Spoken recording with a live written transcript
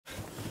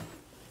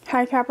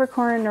Hi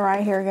Capricorn,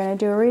 right here. Going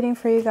to do a reading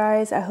for you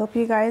guys. I hope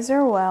you guys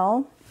are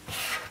well.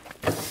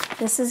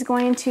 This is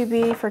going to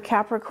be for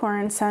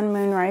Capricorn, Sun,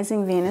 Moon,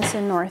 Rising, Venus,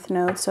 and North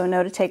Node. So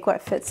know to take what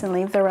fits and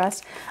leave the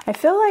rest. I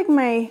feel like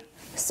my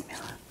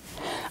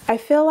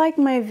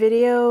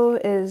video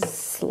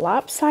is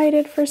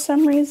lopsided for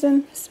some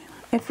reason.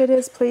 If it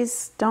is,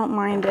 please don't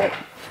mind it.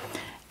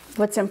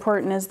 What's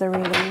important is the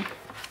reading.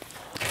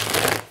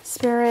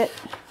 Spirit,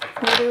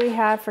 what do we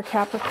have for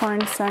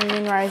Capricorn, Sun,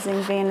 Moon,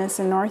 Rising, Venus,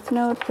 and North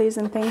Node? Please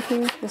and thank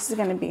you. This is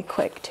going to be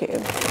quick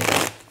too.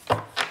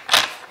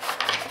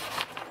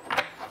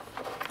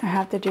 I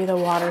have to do the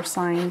water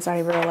signs. I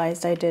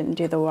realized I didn't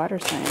do the water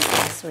signs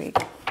last week.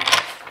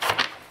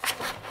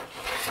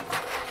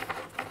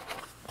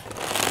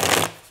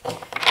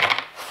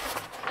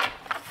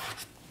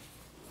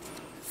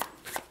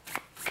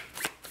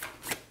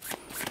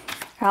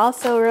 I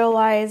also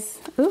realize,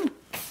 ooh,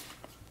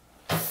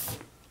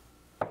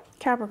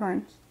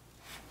 Capricorn,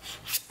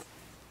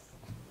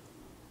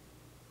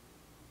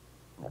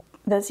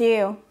 that's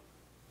you.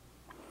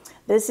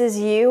 This is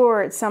you,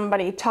 or it's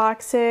somebody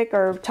toxic,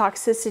 or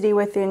toxicity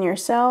within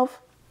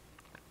yourself,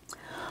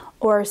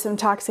 or some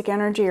toxic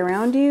energy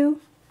around you,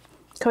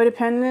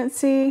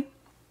 codependency,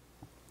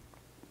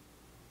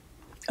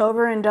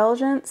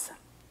 overindulgence.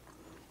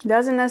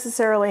 Doesn't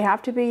necessarily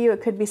have to be you.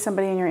 It could be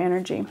somebody in your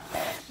energy.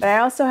 But I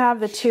also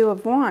have the Two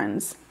of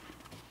Wands.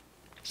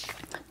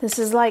 This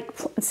is like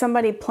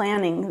somebody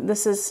planning.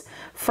 This is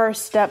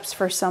first steps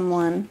for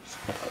someone.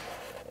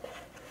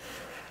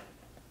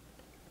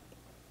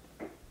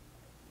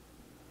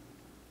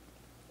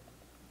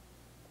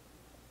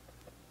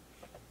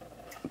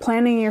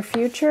 Planning your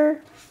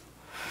future.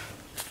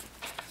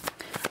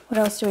 What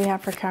else do we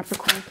have for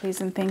Capricorn,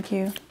 please and thank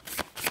you?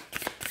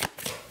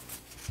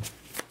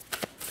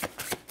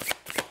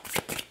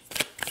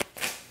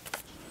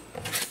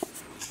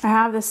 I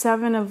have the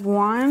Seven of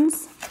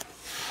Wands.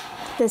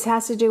 This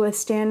has to do with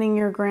standing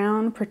your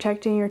ground,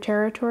 protecting your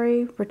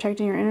territory,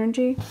 protecting your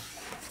energy,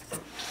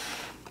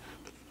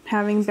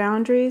 having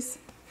boundaries.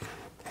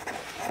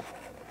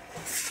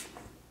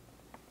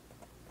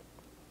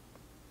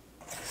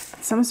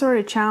 Some sort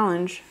of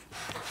challenge.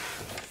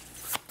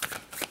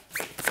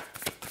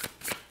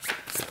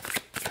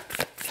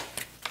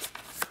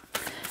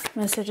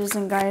 Messages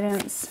and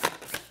guidance.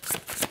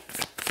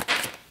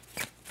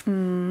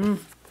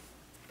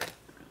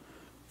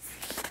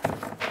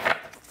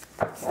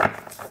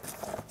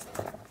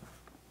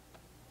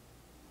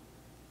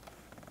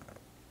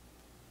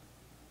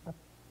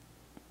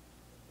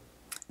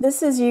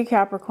 This is you,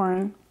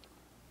 Capricorn.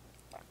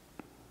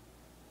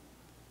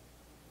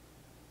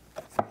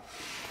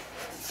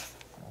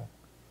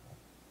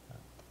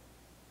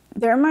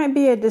 There might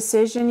be a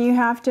decision you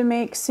have to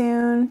make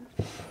soon,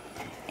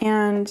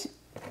 and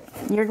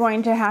you're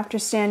going to have to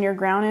stand your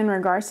ground in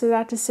regards to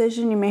that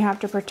decision. You may have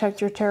to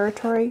protect your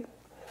territory.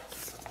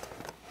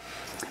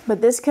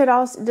 But this could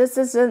also,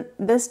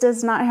 this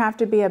does not have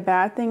to be a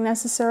bad thing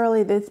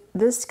necessarily.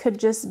 This could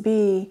just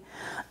be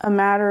a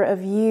matter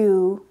of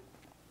you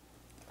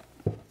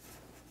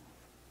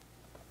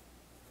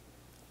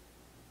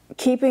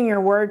keeping your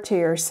word to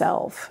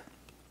yourself.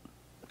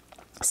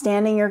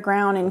 Standing your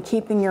ground and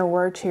keeping your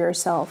word to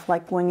yourself.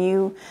 Like when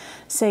you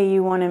say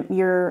you want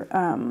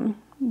to,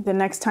 the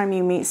next time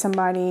you meet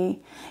somebody,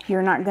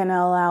 you're not going to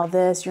allow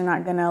this, you're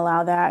not going to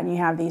allow that, and you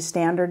have these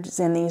standards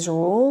and these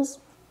rules.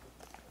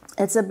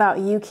 It's about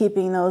you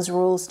keeping those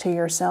rules to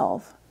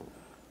yourself.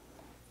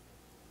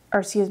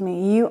 Or excuse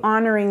me, you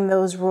honoring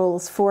those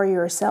rules for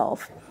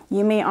yourself.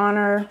 You may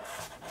honor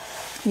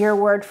your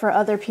word for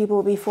other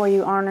people before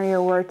you honor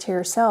your word to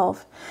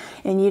yourself.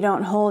 And you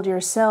don't hold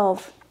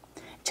yourself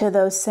to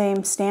those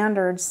same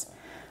standards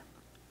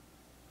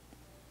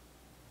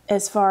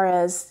as far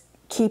as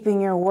keeping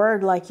your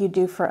word like you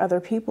do for other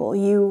people.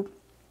 You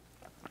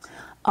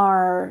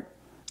are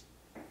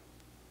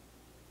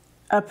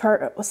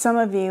some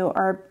of you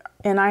are,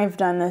 and I've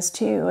done this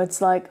too, it's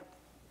like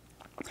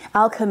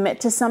I'll commit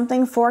to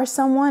something for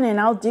someone and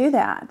I'll do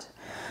that.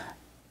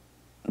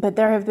 But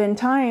there have been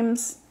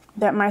times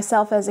that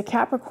myself as a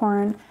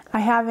Capricorn, I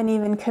haven't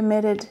even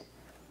committed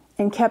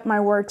and kept my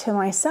word to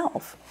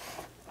myself.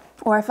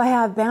 Or if I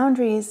have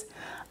boundaries,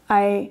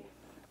 I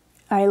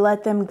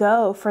let them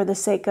go for the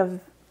sake of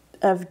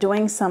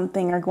doing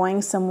something or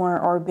going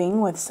somewhere or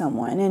being with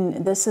someone.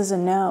 And this is a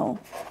no.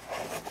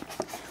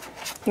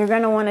 You're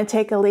going to want to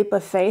take a leap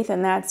of faith,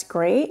 and that's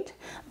great.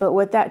 But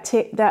with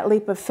that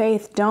leap of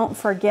faith, don't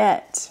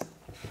forget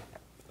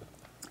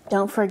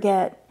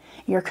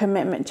your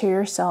commitment to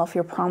yourself,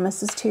 your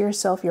promises to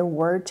yourself, your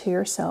word to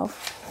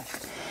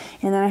yourself.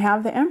 And then I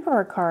have the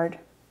Emperor card.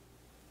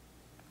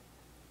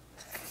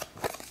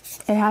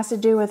 It has to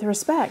do with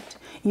respect.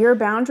 Your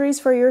boundaries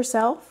for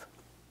yourself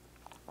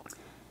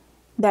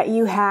that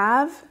you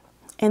have,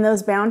 and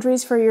those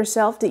boundaries for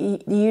yourself that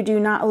you do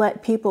not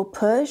let people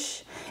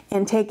push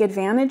and take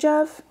advantage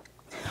of,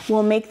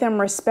 will make them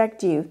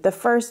respect you. The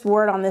first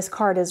word on this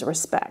card is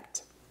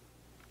respect.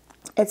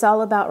 It's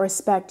all about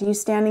respect. You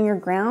standing your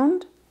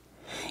ground,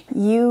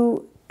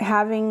 you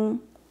having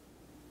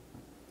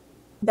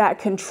that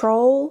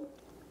control,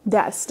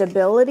 that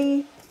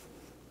stability.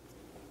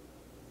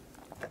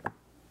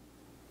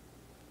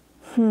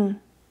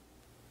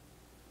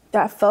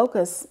 That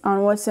focus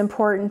on what's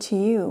important to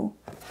you.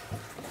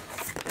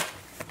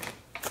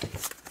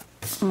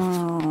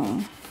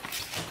 Oh.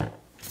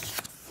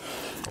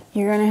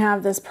 You're going to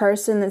have this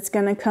person that's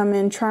going to come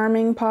in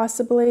charming,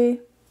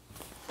 possibly.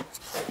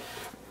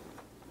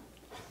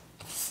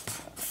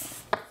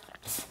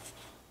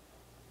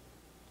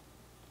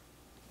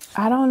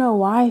 I don't know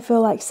why I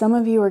feel like some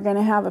of you are going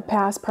to have a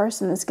past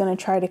person that's going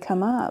to try to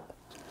come up.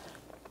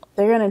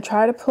 They're going to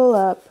try to pull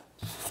up.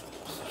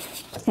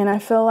 And I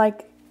feel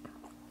like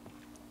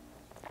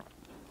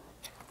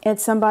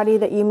it's somebody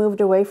that you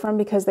moved away from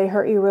because they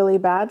hurt you really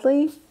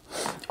badly.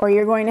 Or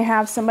you're going to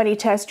have somebody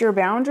test your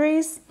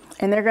boundaries.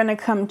 And they're going to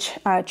come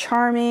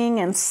charming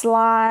and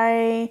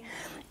sly.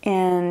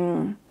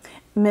 And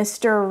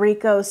Mr.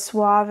 Rico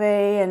Suave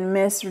and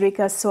Miss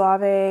Rica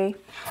Suave.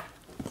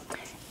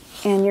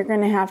 And you're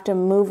going to have to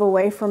move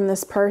away from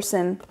this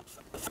person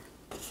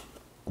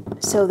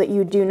so that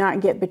you do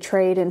not get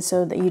betrayed and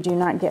so that you do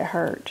not get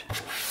hurt.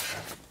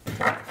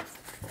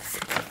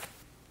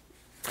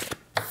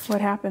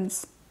 What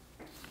happens?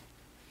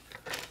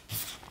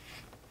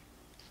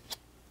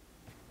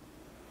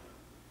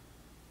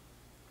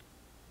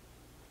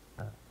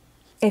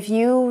 If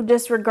you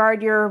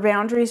disregard your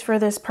boundaries for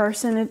this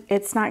person,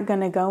 it's not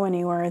going to go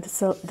anywhere.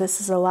 This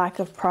is a lack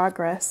of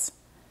progress.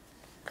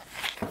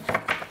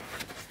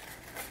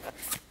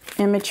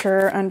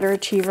 Immature,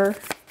 underachiever,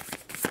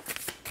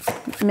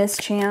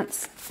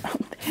 mischance.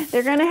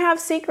 They're going to have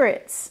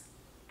secrets.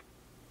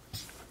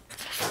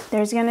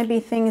 There's going to be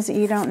things that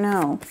you don't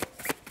know.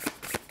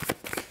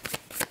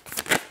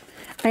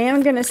 I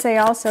am going to say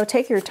also,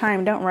 take your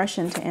time. Don't rush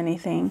into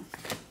anything.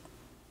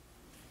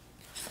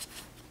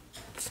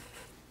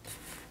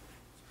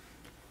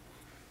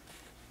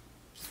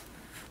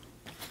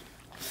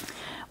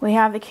 We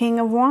have the King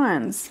of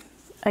Wands.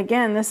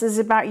 Again, this is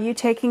about you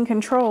taking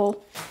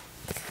control.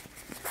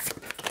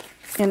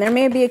 And there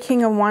may be a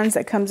King of Wands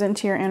that comes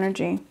into your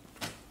energy.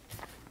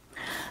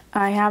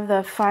 I have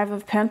the Five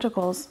of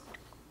Pentacles.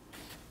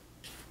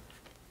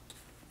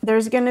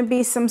 There's going to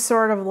be some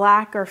sort of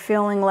lack or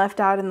feeling left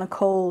out in the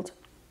cold.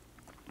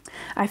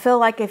 I feel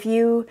like if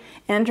you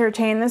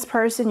entertain this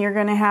person, you're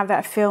going to have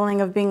that feeling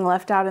of being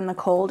left out in the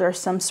cold or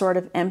some sort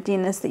of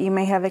emptiness that you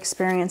may have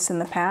experienced in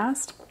the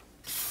past.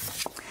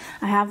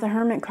 I have the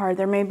Hermit card.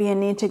 There may be a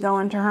need to go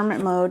into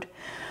hermit mode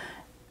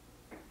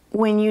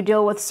when you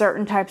deal with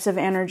certain types of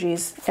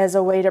energies as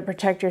a way to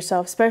protect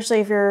yourself, especially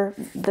if you're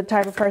the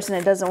type of person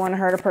that doesn't want to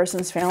hurt a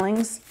person's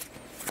feelings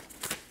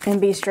and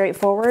be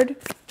straightforward.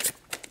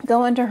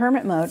 Go into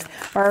hermit mode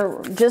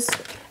or just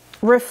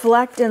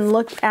reflect and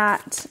look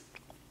at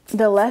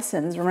the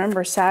lessons.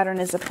 Remember, Saturn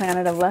is a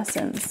planet of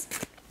lessons.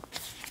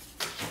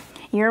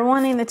 You're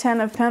wanting the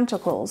Ten of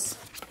Pentacles.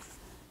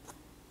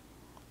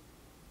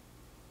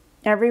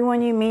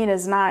 Everyone you meet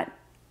is not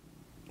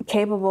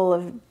capable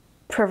of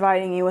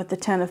providing you with the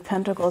Ten of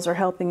Pentacles or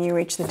helping you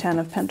reach the Ten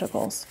of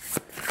Pentacles.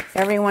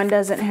 Everyone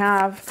doesn't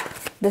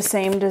have the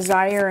same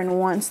desire and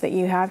wants that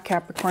you have,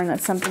 Capricorn.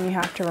 That's something you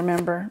have to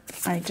remember.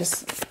 I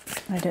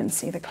didn't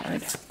see the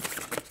card.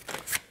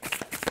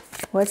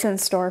 What's in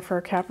store for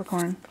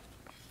Capricorn?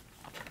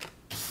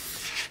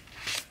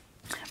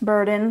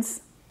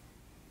 Burdens.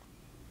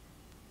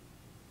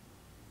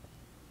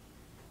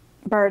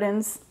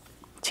 Burdens.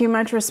 Too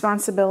much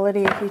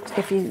responsibility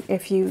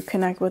if you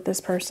connect with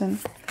this person.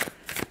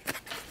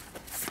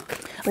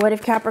 What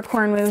if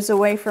Capricorn moves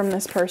away from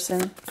this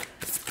person?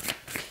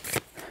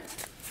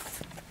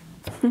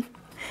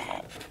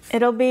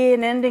 It'll be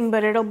an ending,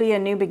 but it'll be a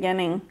new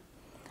beginning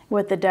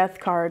with the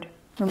Death card.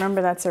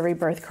 Remember, that's a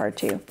rebirth card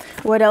too.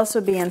 What else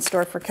would be in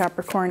store for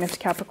Capricorn if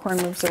Capricorn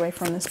moves away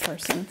from this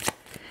person?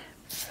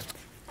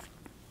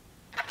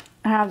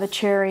 I have the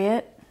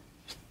Chariot.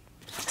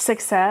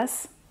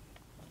 Success.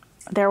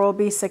 There will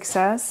be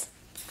success.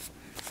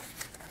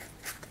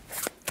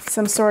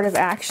 Some sort of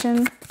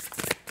action.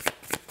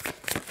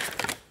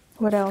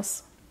 What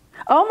else?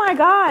 Oh my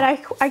God,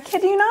 I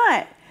kid you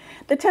not.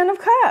 The Ten of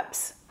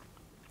Cups.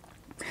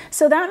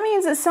 So that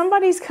means that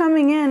somebody's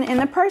coming in and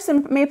the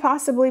person may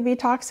possibly be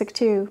toxic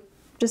too.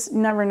 Just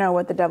never know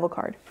with the Devil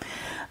card.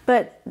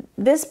 But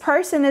this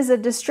person is a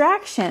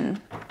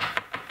distraction.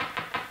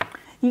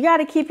 You got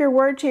to keep your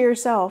word to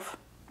yourself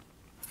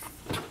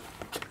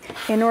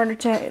in order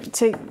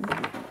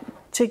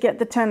to get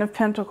the Ten of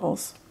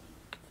Pentacles.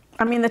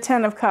 I mean the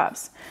Ten of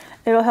Cups.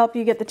 It'll help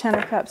you get the Ten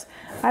of Cups.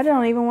 I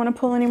don't even want to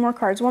pull any more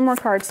cards. One more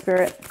card,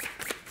 Spirit.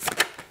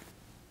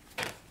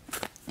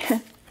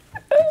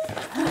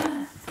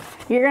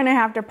 You're going to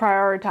have to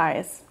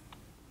prioritize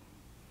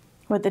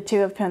with the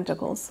Two of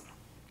Pentacles.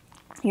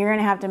 You're going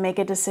to have to make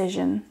a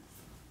decision.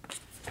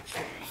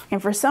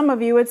 And for some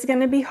of you, it's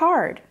going to be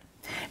hard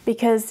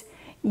because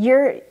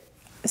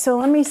so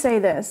let me say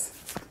this.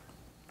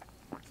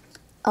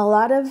 A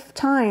lot of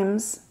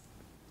times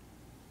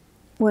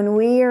when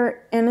we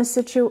are in a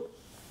situation,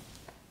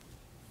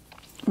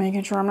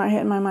 making sure I'm not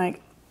hitting my mic.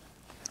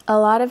 A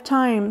lot of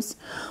times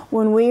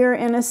when we are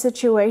in a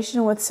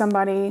situation with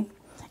somebody,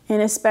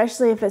 and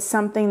especially if it's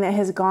something that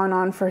has gone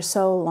on for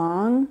so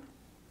long,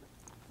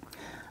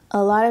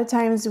 a lot of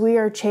times we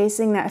are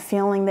chasing that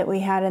feeling that we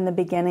had in the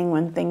beginning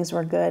when things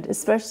were good,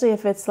 especially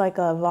if it's like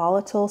a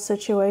volatile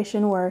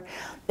situation where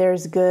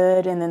there's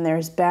good and then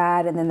there's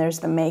bad and then there's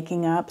the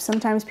making up.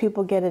 Sometimes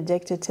people get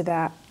addicted to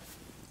that.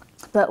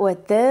 But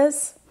with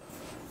this,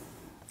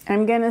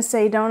 I'm going to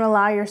say don't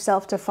allow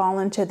yourself to fall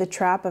into the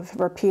trap of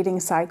repeating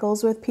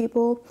cycles with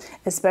people,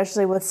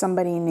 especially with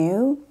somebody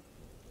new.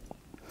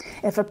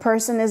 If a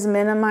person is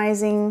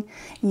minimizing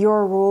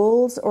your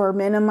rules or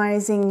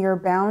minimizing your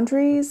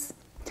boundaries,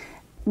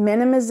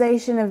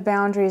 minimization of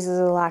boundaries is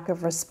a lack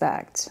of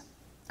respect.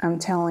 I'm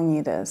telling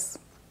you this.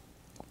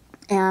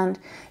 And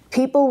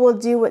people will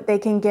do what they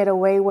can get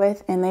away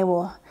with, and they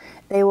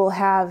will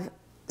have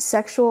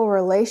sexual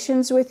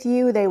relations with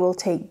you. They will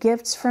take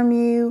gifts from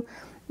you,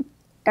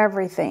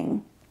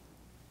 everything,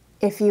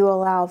 if you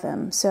allow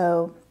them.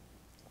 So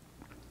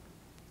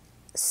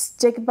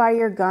stick by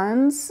your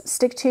guns,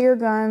 stick to your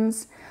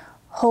guns,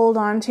 hold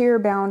on to your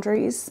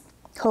boundaries,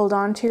 hold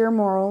on to your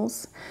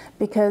morals,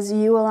 because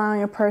you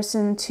allowing a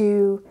person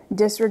to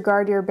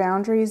disregard your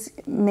boundaries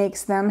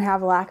makes them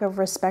have lack of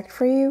respect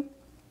for you.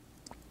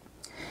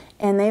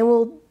 And they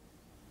will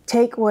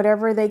take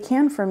whatever they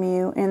can from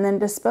you and then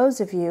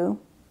dispose of you,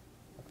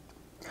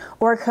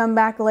 or come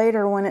back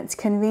later when it's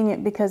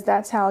convenient, because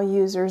that's how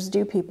users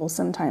do people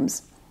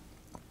sometimes.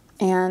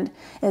 And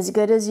as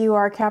good as you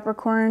are,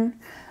 Capricorn,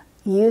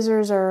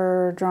 users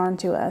are drawn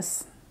to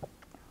us.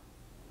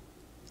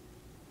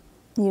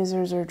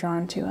 Users are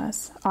drawn to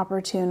us.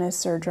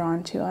 Opportunists are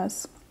drawn to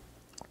us.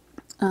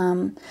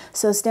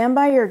 So stand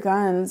by your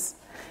guns,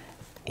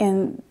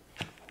 and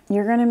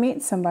you're going to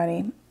meet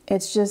somebody.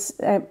 It's just,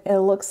 it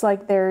looks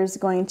like there's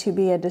going to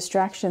be a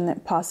distraction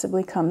that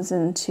possibly comes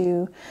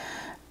into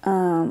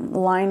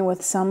line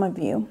with some of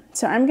you.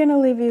 So I'm going to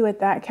leave you with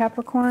that,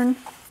 Capricorn.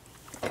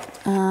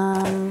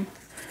 Let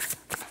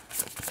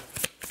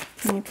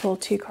me pull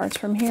 2 cards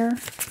from here.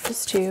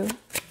 Just two,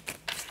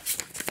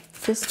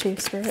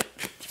 Spirit.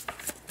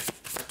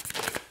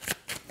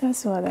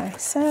 That's what I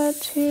said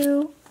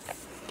too.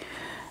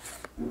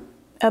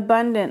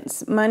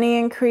 Abundance, money,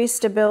 increase,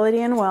 stability,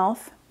 and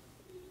wealth.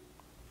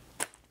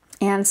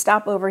 And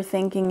stop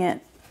overthinking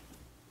it.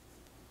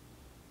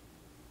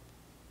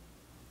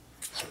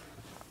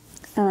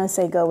 I'm going to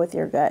say go with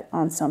your gut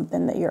on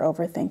something that you're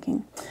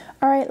overthinking.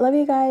 All right, love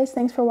you guys.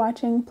 Thanks for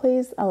watching.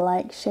 Please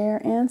like, share,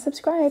 and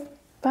subscribe.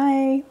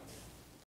 Bye.